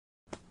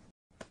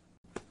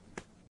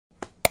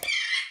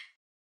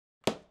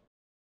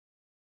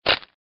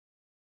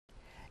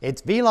It's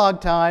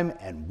vlog time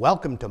and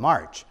welcome to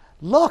March.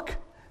 Look,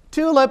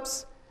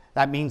 tulips.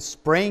 That means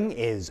spring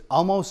is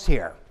almost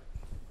here.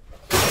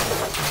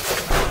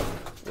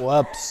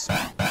 Whoops.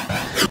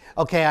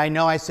 Okay, I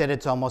know I said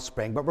it's almost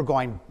spring, but we're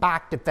going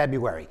back to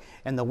February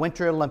and the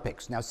Winter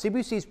Olympics. Now,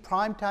 CBC's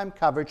primetime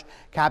coverage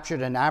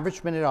captured an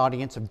average minute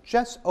audience of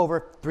just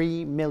over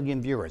 3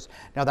 million viewers.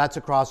 Now, that's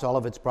across all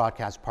of its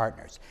broadcast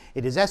partners.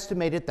 It is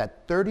estimated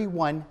that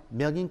 31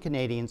 million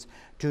Canadians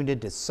tuned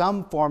into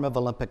some form of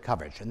Olympic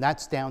coverage, and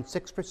that's down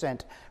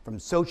 6% from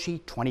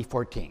Sochi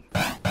 2014.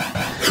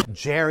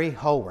 Jerry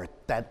Howarth,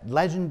 that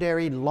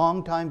legendary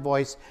longtime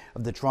voice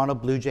of the Toronto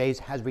Blue Jays,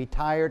 has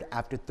retired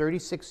after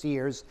 36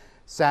 years,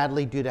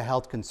 sadly due to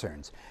health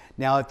concerns.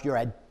 Now, if you're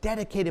a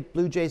dedicated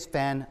Blue Jays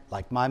fan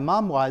like my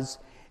mom was,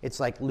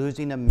 it's like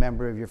losing a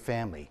member of your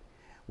family.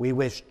 We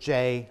wish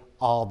Jay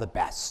all the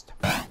best.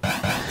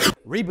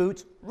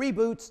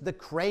 Reboots, the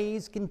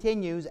craze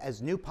continues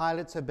as new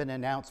pilots have been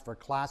announced for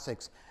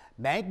classics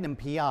Magnum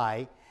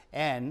PI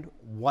and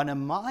one of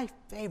my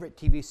favorite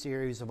TV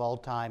series of all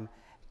time,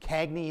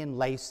 Cagney and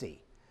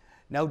Lacey.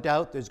 No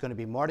doubt there's going to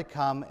be more to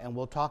come, and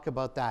we'll talk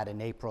about that in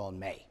April and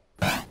May.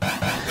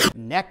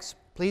 Next,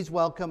 please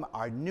welcome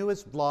our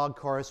newest vlog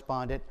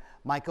correspondent,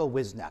 Michael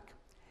Wiznuk.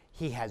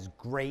 He has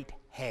great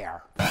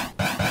hair.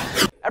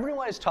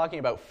 Everyone is talking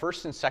about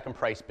first and second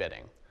price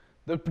bidding.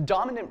 The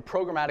dominant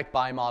programmatic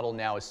buy model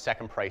now is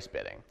second price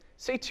bidding.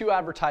 Say two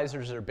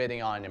advertisers are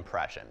bidding on an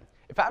impression.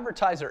 If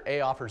advertiser A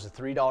offers a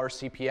 $3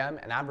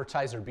 CPM and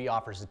advertiser B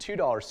offers a $2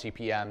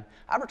 CPM,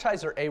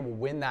 advertiser A will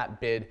win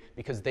that bid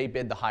because they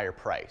bid the higher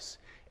price.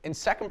 In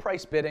second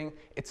price bidding,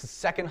 it's the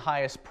second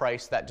highest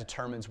price that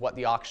determines what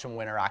the auction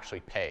winner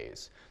actually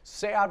pays.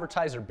 So say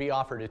advertiser B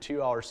offered a $2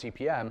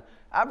 CPM,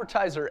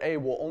 advertiser A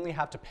will only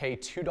have to pay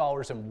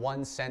 $2.01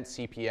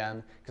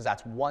 CPM because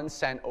that's 1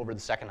 cent over the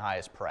second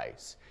highest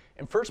price.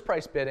 In first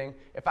price bidding,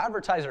 if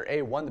advertiser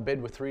A won the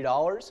bid with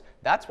 $3,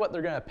 that's what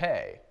they're going to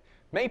pay.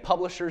 Many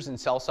publishers and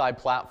sell-side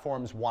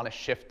platforms want to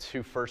shift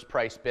to first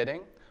price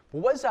bidding, but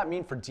what does that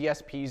mean for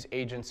DSPs,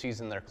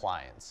 agencies, and their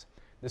clients?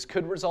 This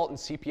could result in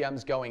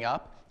CPMs going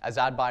up as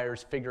ad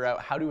buyers figure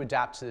out how to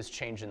adapt to this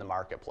change in the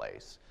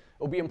marketplace. It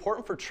will be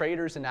important for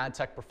traders and ad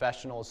tech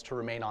professionals to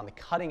remain on the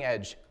cutting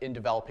edge in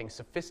developing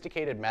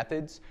sophisticated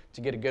methods to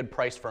get a good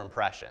price for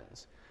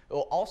impressions. It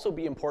will also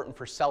be important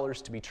for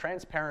sellers to be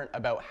transparent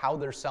about how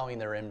they're selling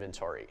their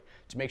inventory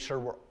to make sure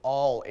we're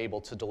all able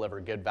to deliver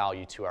good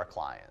value to our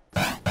clients.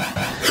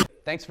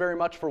 Thanks very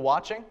much for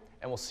watching,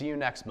 and we'll see you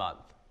next month.